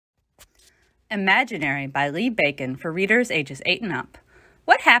Imaginary by Lee Bacon for readers ages 8 and up.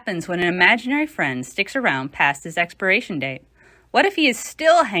 What happens when an imaginary friend sticks around past his expiration date? What if he is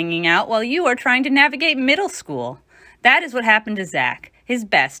still hanging out while you are trying to navigate middle school? That is what happened to Zach. His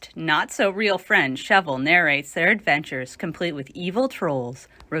best, not-so-real friend Shovel narrates their adventures complete with evil trolls,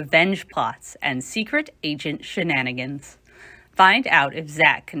 revenge plots, and secret agent shenanigans. Find out if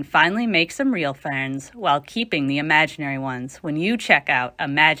Zach can finally make some real friends while keeping the imaginary ones when you check out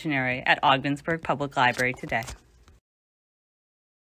Imaginary at Ogdensburg Public Library today.